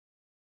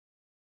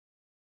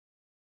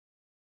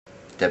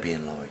Debbie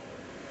and Laurie.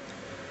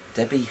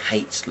 Debbie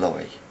hates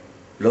Laurie.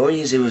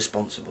 Laurie is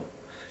irresponsible.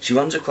 She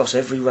runs across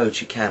every road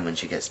she can when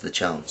she gets the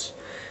chance.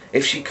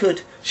 If she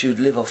could, she would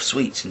live off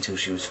sweets until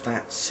she was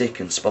fat, sick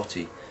and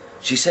spotty.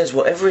 She says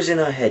whatever is in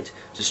her head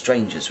to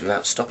strangers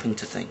without stopping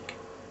to think.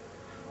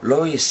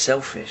 Laurie is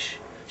selfish.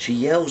 She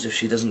yells if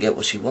she doesn't get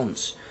what she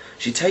wants.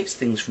 She takes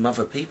things from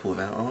other people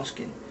without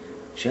asking.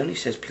 She only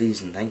says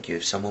please and thank you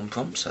if someone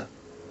prompts her.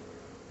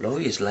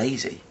 Laurie is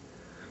lazy.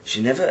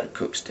 She never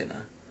cooks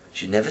dinner.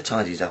 She never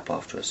tidies up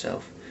after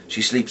herself.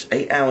 She sleeps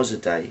 8 hours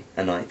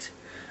a night,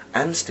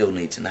 and still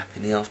needs a nap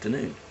in the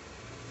afternoon.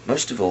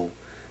 Most of all,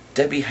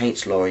 Debbie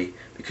hates Laurie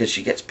because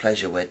she gets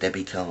pleasure where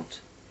Debbie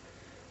can't.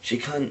 She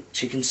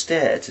can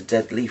stare at a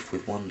dead leaf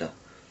with wonder.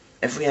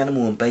 Every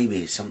animal and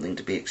baby is something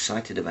to be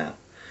excited about.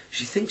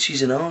 She thinks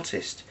she's an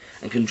artist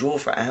and can draw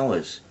for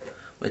hours,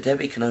 where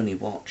Debbie can only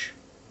watch.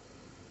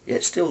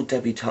 Yet still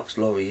Debbie tucks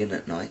Laurie in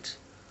at night,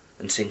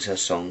 and sings her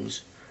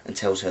songs, and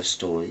tells her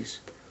stories.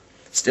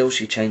 Still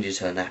she changes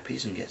her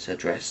nappies and gets her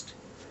dressed.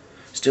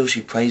 Still she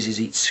praises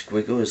each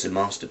squiggle as a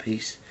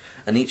masterpiece,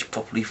 and each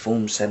properly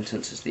formed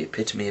sentence as the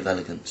epitome of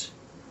eloquence.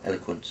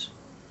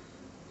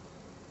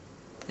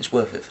 It's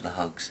worth it for the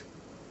hugs.